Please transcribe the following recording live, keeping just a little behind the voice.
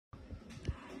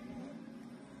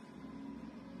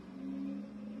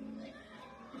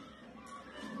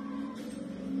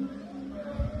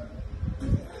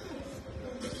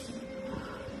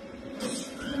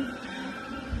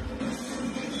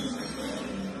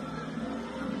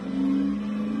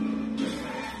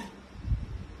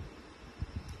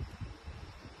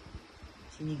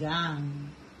sinigang.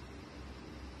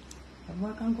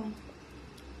 Pag-work ko.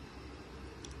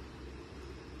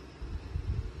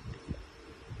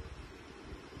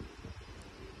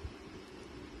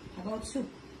 How about soup?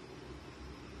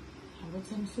 How about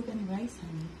some soup and rice,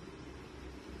 honey?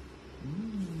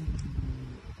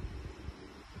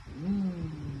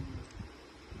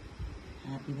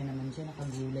 Happy na naman siya.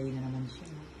 Nakagulay na naman siya.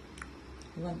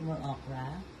 You want more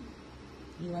okra?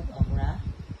 You want okra?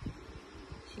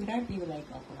 Sweetheart, do you like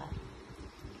okra?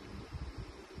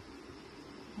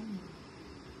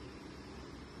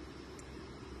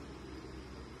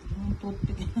 Yung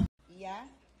toothpick. Iya?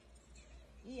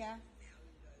 Iya?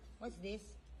 What's this?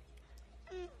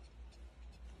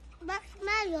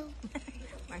 Marshmallow.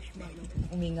 Marshmallow.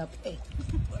 Umingap eh.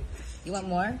 You want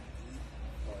more?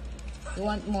 You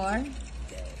want more?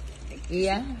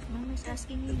 Yeah? Mama's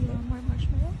asking you want more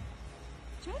marshmallow?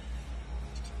 Huh?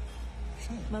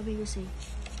 What will you say?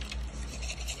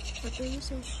 What will you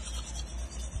say?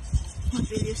 What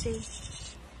will you say?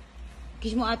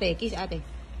 Kiss mo ate. Kiss ate.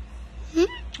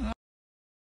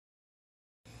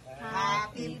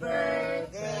 Happy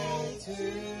birthday to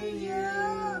you.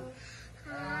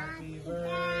 Happy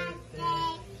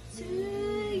birthday to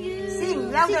you.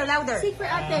 Sing! Louder, louder! Sing for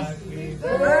ate.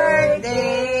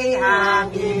 Birthday!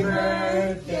 Happy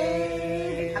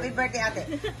birthday! Happy birthday ate!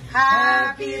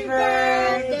 Happy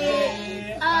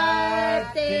birthday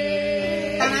ate!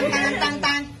 Tangan, tangan, tang,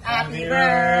 tang! Happy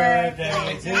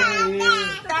birthday to you!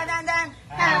 Tangan, tang!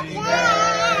 Happy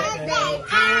birthday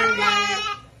ate!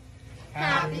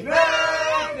 Happy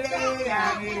birthday!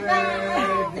 Happy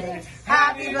birthday!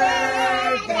 Happy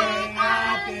birthday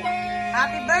ate!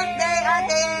 Happy birthday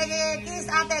ate! Kiss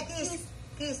ate! Kiss!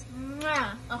 Kiss!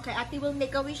 Mwah. Okay, ate will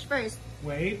make a wish first.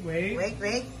 Wait. Wait,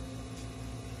 wait.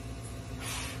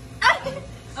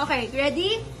 Okay,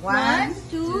 ready? 1,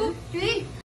 2, 3.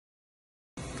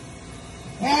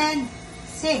 And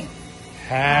sing.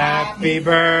 Happy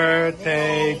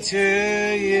birthday to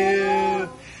you.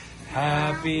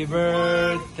 Happy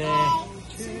birthday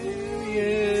to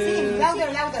you. Louder,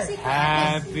 louder.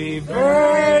 Happy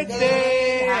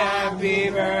birthday. Happy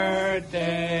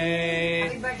birthday.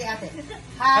 Happy birthday ate.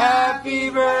 Happy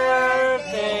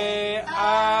birthday,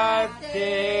 Ate.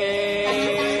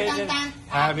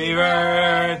 Happy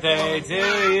birthday to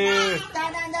you.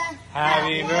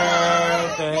 Happy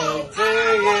birthday to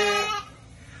you.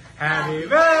 Happy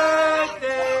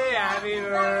birthday, happy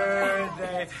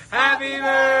birthday, happy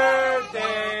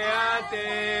birthday, Ate.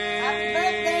 Happy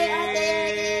birthday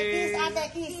ate. Kiss ate,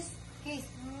 kiss. Kiss.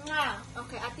 Mwah.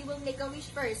 Okay, ate will make a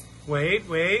wish first. Wait.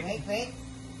 Wait, wait.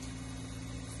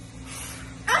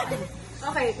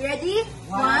 Okay, ready?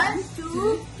 1,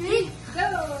 2, 3, go!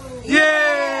 Yay!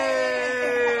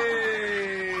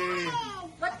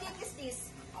 What cake is this?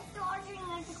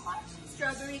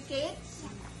 Strawberry cake?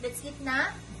 Let's eat na?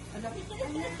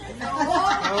 No.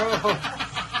 Oh.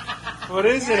 What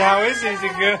is it? How is it? Is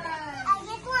it good? I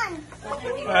get one.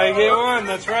 I get one.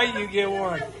 That's right. You get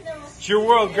one. It's your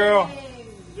world, girl.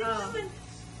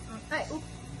 Ay, oop.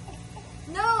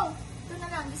 No! Ito na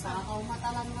lang, this one.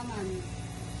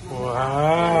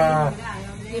 Wow.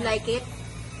 You like it?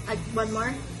 Add one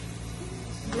more?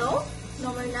 No?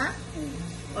 No more na?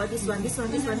 Oh, this one with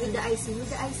the icing,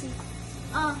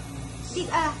 big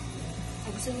Ay,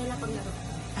 gusto niya lang paglaro.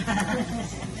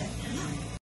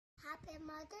 Happy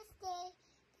Mother's Day.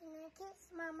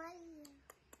 Kiss Mama Lia.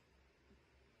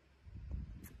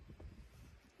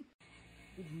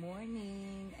 Good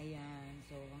morning. Ayan.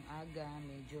 So, ang aga,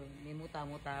 medyo may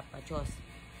muta-muta pa. Diyos.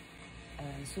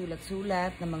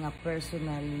 Sulat-sulat ng mga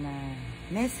personal na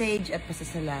message at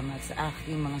pasasalamat sa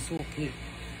aking mga suki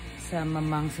sa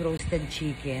Mamang's Roasted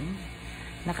Chicken.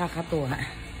 Nakakatuwa.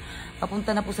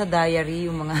 Papunta na po sa diary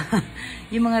yung mga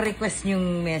yung mga request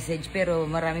yung message, pero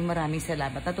maraming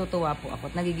salamat. Natutuwa po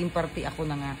ako at nagiging party ako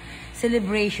ng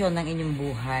celebration ng inyong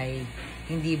buhay.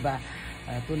 Hindi ba?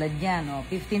 Tulad yan,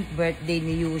 15th birthday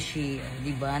ni Yushi,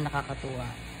 di ba? Nakakatuwa.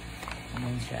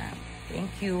 Ayan siya.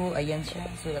 Thank you. Ayan siya.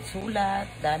 Sulat-sulat.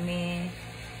 Dami.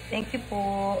 Thank you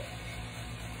po.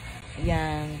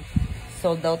 Ayan.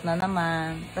 Sold out na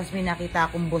naman. Tapos may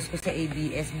nakita akong boss ko sa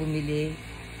ABS bumili.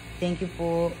 Thank you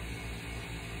po.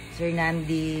 Sir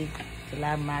Nandi.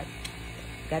 Salamat.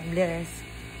 God bless.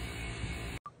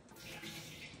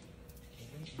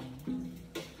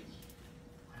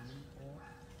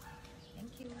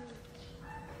 Thank you.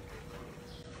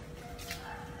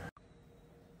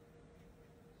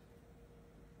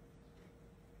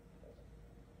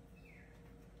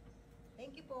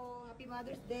 Thank you po. Happy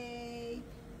Mother's Day.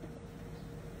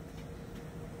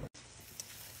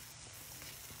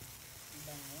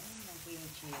 Bango ng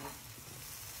kimchi.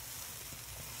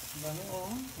 Bango,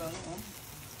 oh. Bango, oh.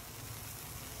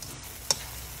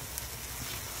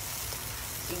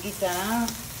 Igisa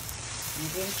ang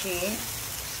kimchi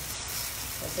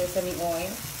sa sesame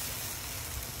oil.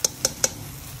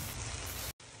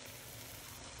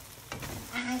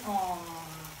 Ay, oh.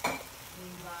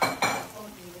 Diba? Oh,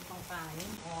 diba pang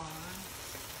kanin, oh.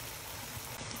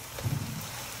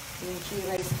 Kimchi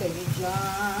rice kayo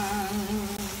dyan.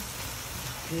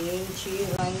 Kimchi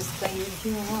rice kayo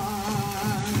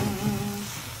dyan.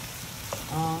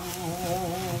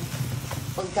 Oh.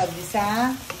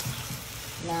 Pagkagisa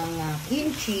ng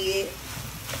kimchi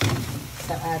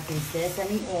sa ating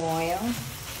sesame oil.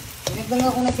 Pinagdang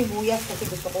ako na sibuyas kasi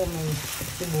gusto ko may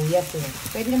sibuyas eh.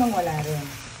 Pwede namang wala rin.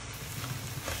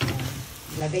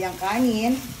 Ilagay ang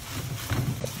kanin.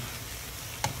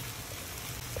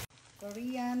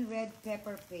 Korean red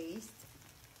pepper paste.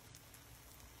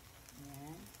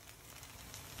 Ayan.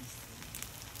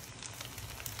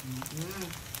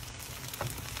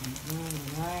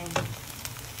 Ayan.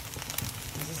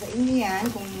 Kasi sa inyo yan,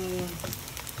 kung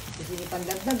gusto nyo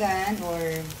pandagdagan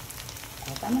or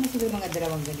tama na siguro mga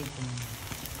dalawang ganito.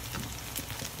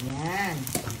 Ayan.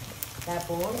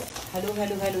 Tapos, haluin.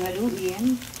 Haluin.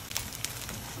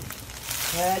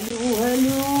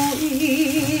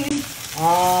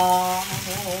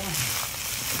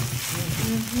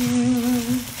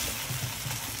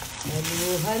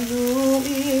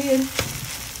 Haluin.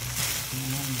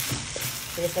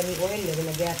 Sesame oil.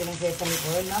 Lalagyan natin ng sesame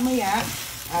oil mamaya.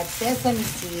 At sesame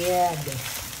seed.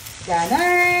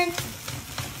 Ganon!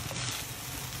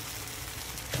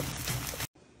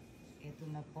 Ito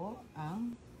na po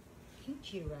ang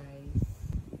kimchi rice.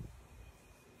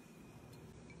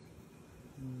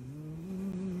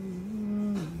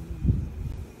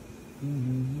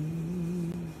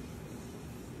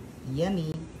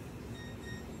 Yummy.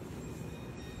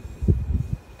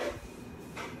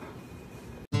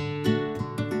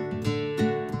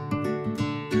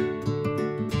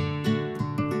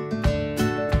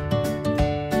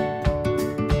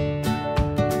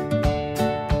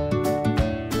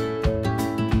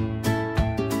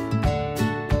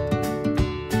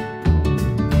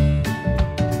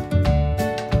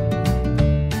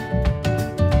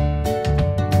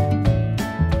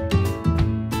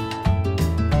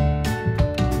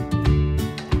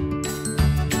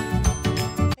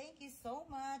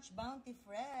 Bounty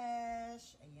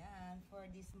Fresh. Ayan, for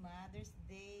this Mother's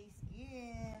Day's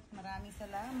gift. Maraming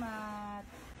salamat.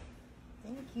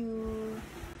 Thank you.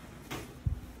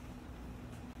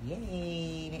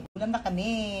 Yay! May ulam na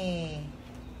kami.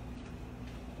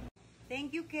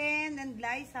 Thank you, Ken and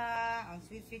Liza. Ang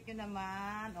sweet-sweet nyo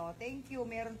naman. Oh, thank you.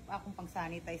 Meron akong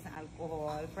pang-sanitize na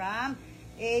alcohol from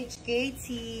HKT.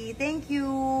 Thank you.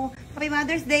 Happy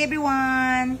Mother's Day,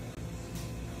 everyone.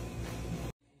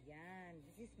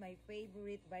 My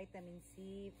favorite vitamin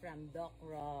C from Doc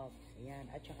Robs. Ayan.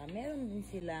 At saka meron din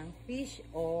silang fish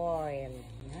oil.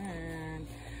 Ayan.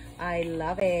 I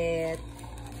love it.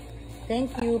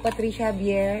 Thank you, Patricia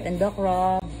Bier and Doc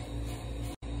Rob.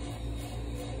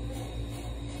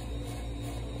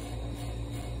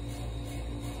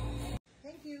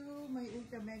 Thank you, my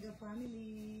Ultra Mega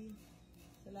family.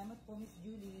 Salamat po, Miss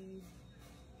Julie.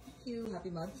 Thank you. Happy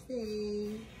Mother's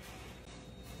Day.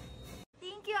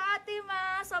 Thank you, Ate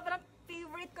Ma. Sobrang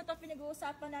favorite ko to.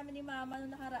 Pinag-uusapan namin ni Mama nung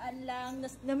nakaraan lang.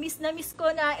 Na-miss ko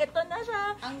na. Ito na siya.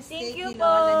 Ang Thank steak you po.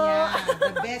 niya.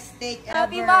 The best steak ever.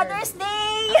 Happy Mother's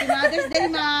Day! Happy Mother's Day,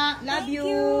 Ma. Love Thank you.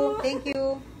 you. Thank you.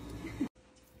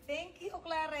 Thank you,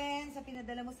 Clarence, sa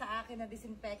pinadala mo sa akin na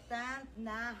disinfectant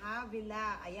na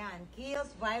Havila. Ayan.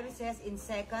 Kills viruses in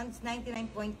seconds.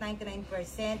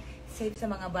 99.99%. Safe sa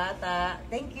mga bata.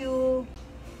 Thank you.